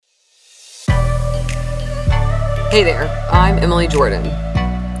Hey there, I'm Emily Jordan,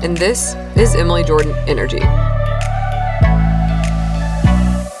 and this is Emily Jordan Energy.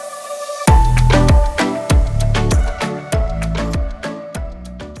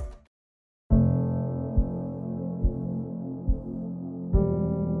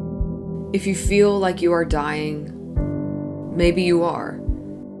 If you feel like you are dying, maybe you are.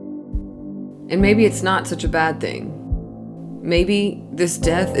 And maybe it's not such a bad thing. Maybe this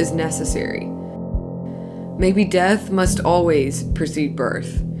death is necessary. Maybe death must always precede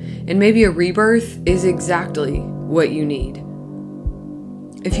birth. And maybe a rebirth is exactly what you need.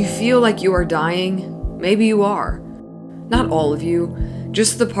 If you feel like you are dying, maybe you are. Not all of you,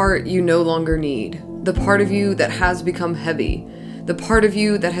 just the part you no longer need. The part of you that has become heavy. The part of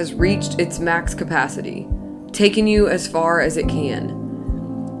you that has reached its max capacity, taken you as far as it can.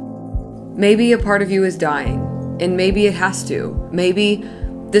 Maybe a part of you is dying, and maybe it has to. Maybe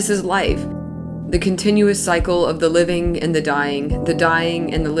this is life. The continuous cycle of the living and the dying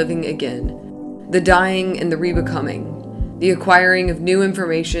and the living again, the dying and the rebecoming, the acquiring of new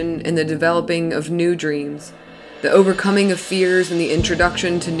information and the developing of new dreams, the overcoming of fears and the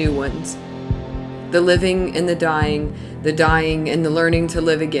introduction to new ones, the living and the dying and the learning to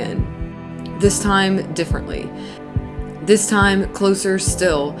live again. This time differently. This time closer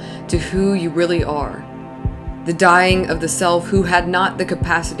still to who you really are. The dying of the self who had not the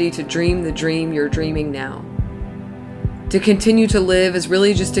capacity to dream the dream you're dreaming now. To continue to live is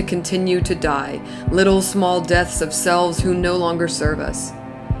really just to continue to die, little small deaths of selves who no longer serve us.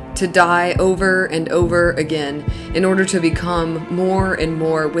 To die over and over again in order to become more and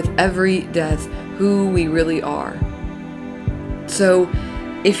more with every death who we really are. So,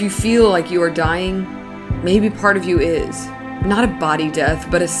 if you feel like you are dying, maybe part of you is. Not a body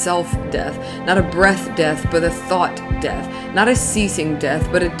death, but a self-death. Not a breath death, but a thought death. Not a ceasing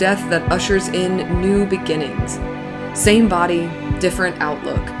death, but a death that ushers in new beginnings. Same body, different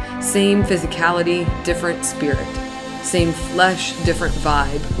outlook. Same physicality, different spirit. Same flesh, different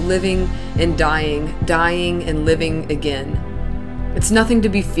vibe. Living and dying and living again. It's nothing to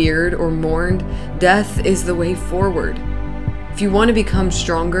be feared or mourned. Death is the way forward. If you want to become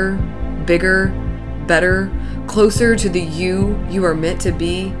stronger, bigger, better, closer to the you are meant to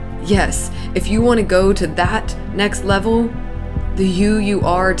be, yes, if you want to go to that next level, the you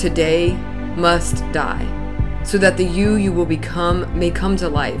are today must die, so that the you will become may come to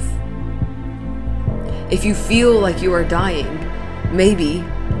life. If you feel like you are dying, maybe,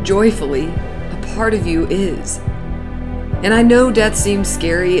 joyfully, a part of you is. And I know death seems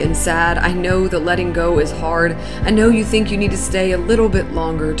scary and sad. I know that letting go is hard. I know you think you need to stay a little bit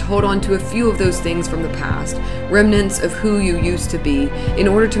longer to hold on to a few of those things from the past, remnants of who you used to be, in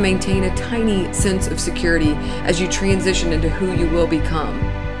order to maintain a tiny sense of security as you transition into who you will become.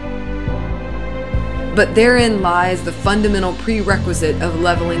 But therein lies the fundamental prerequisite of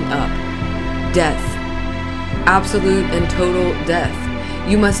leveling up: death. Absolute and total death.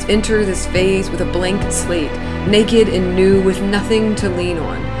 You must enter this phase with a blank slate, naked and new with nothing to lean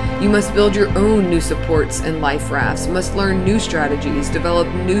on. You must build your own new supports and life rafts, must learn new strategies, develop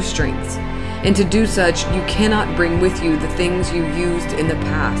new strengths. And to do such, you cannot bring with you the things you used in the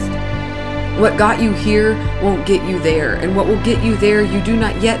past. What got you here won't get you there, and what will get you there you do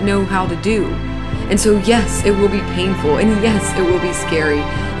not yet know how to do. And so yes, it will be painful, and yes, it will be scary,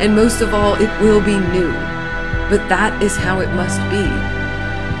 and most of all, it will be new. But that is how it must be.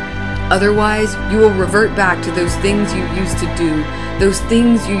 Otherwise, you will revert back to those things you used to do, those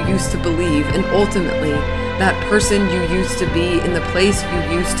things you used to believe, and ultimately, that person you used to be in the place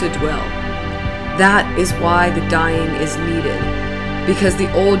you used to dwell. That is why the dying is needed, because the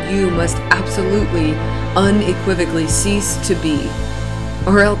old you must absolutely, unequivocally cease to be,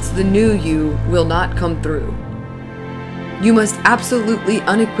 or else the new you will not come through. You must absolutely,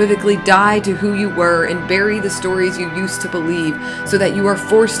 unequivocally die to who you were and bury the stories you used to believe, so that you are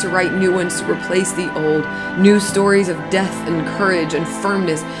forced to write new ones to replace the old. New stories of death and courage and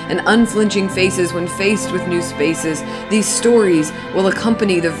firmness and unflinching faces when faced with new spaces. These stories will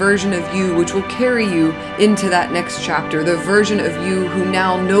accompany the version of you which will carry you into that next chapter, the version of you who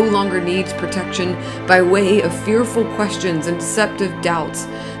now no longer needs protection by way of fearful questions and deceptive doubts.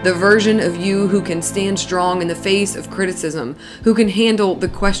 The version of you who can stand strong in the face of criticism, who can handle the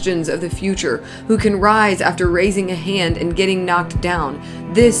questions of the future, who can rise after raising a hand and getting knocked down.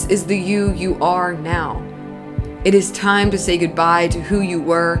 This is the you are now. It is time to say goodbye to who you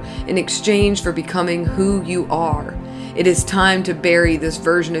were in exchange for becoming who you are. It is time to bury this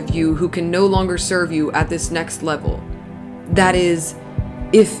version of you who can no longer serve you at this next level. That is,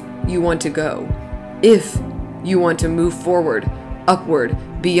 if you want to go, if you want to move forward, upward,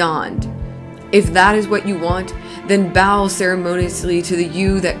 beyond. If that is what you want, then bow ceremoniously to the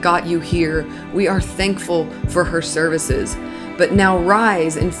you that got you here. We are thankful for her services. But now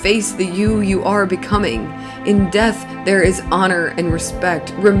rise and face the you are becoming. In death, there is honor and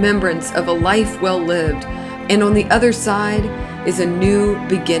respect, remembrance of a life well lived. And on the other side is a new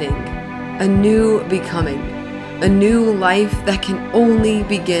beginning, a new becoming, a new life that can only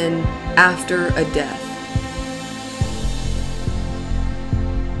begin after a death.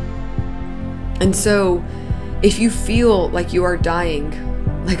 And so, if you feel like you are dying,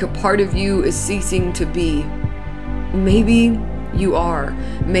 like a part of you is ceasing to be, maybe you are,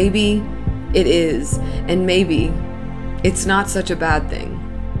 maybe it is, and maybe it's not such a bad thing.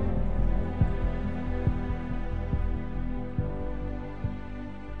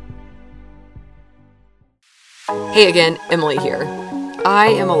 Hey again, Emily here. I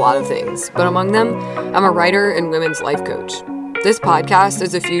am a lot of things, but among them, I'm a writer and women's life coach. This podcast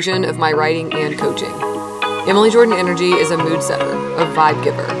is a fusion of my writing and coaching. Emily Jordan Energy is a mood setter, a vibe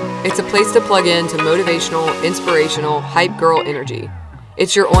giver. It's a place to plug into motivational, inspirational, hype girl energy.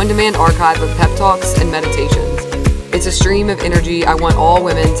 It's your on-demand archive of pep talks and meditations. It's a stream of energy I want all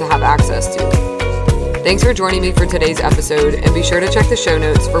women to have access to. Thanks for joining me for today's episode, and be sure to check the show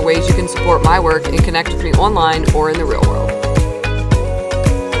notes for ways you can support my work and connect with me online or in the real world.